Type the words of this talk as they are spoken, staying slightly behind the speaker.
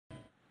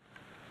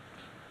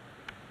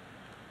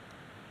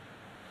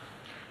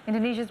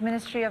Indonesia's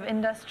Ministry of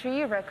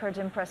Industry records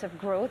impressive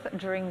growth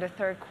during the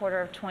third quarter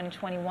of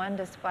 2021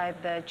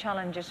 despite the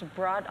challenges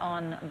brought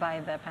on by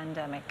the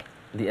pandemic.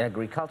 The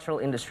agricultural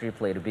industry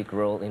played a big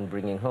role in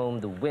bringing home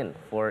the win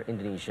for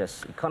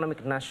Indonesia's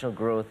economic national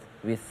growth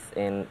with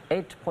an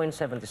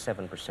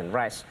 8.77%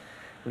 rise,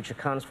 which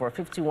accounts for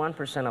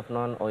 51% of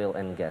non-oil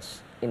and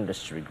gas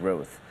industry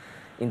growth.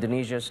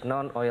 Indonesia's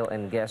non-oil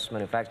and gas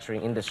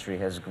manufacturing industry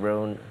has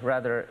grown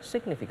rather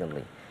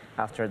significantly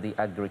after the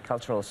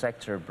agricultural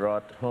sector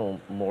brought home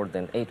more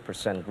than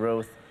 8%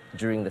 growth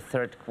during the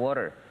third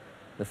quarter.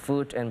 The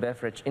food and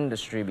beverage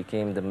industry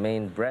became the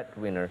main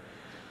breadwinner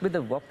with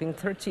a whopping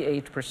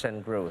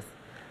 38% growth.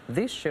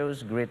 This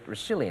shows great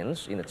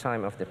resilience in the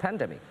time of the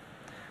pandemic.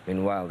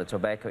 Meanwhile, the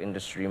tobacco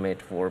industry made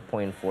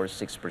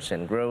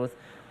 4.46% growth,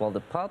 while the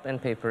pulp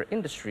and paper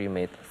industry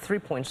made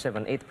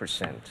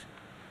 3.78%.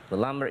 The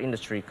lumber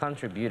industry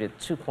contributed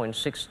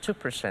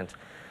 2.62%,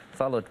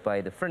 followed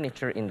by the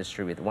furniture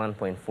industry with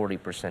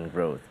 1.40%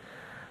 growth.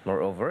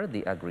 Moreover,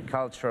 the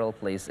agricultural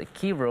plays a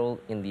key role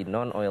in the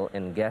non-oil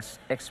and gas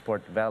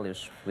export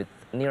values with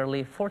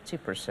nearly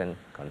 40%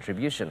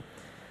 contribution.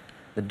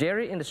 The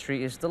dairy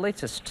industry is the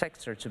latest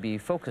sector to be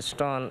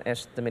focused on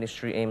as the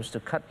ministry aims to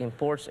cut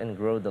imports and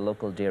grow the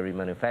local dairy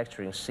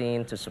manufacturing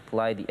scene to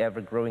supply the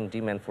ever-growing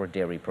demand for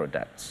dairy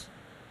products.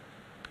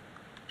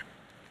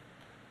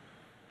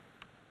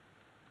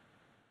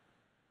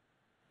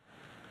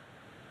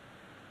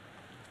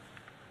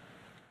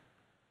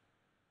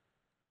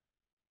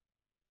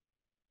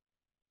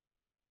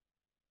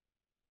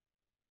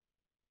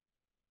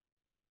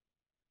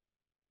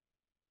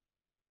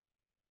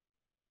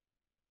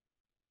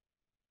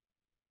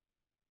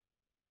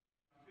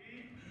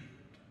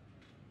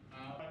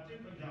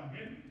 Wajib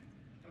menjamin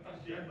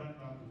ketersediaan bahan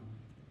baku.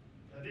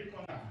 Jadi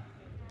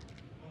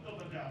untuk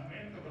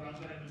menjamin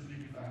keberlangsungan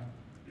industri kita.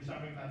 Di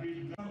samping tadi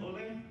juga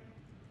oleh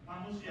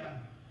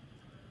manusia.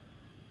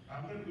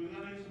 Hampir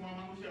digunakan oleh semua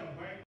manusia,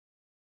 baik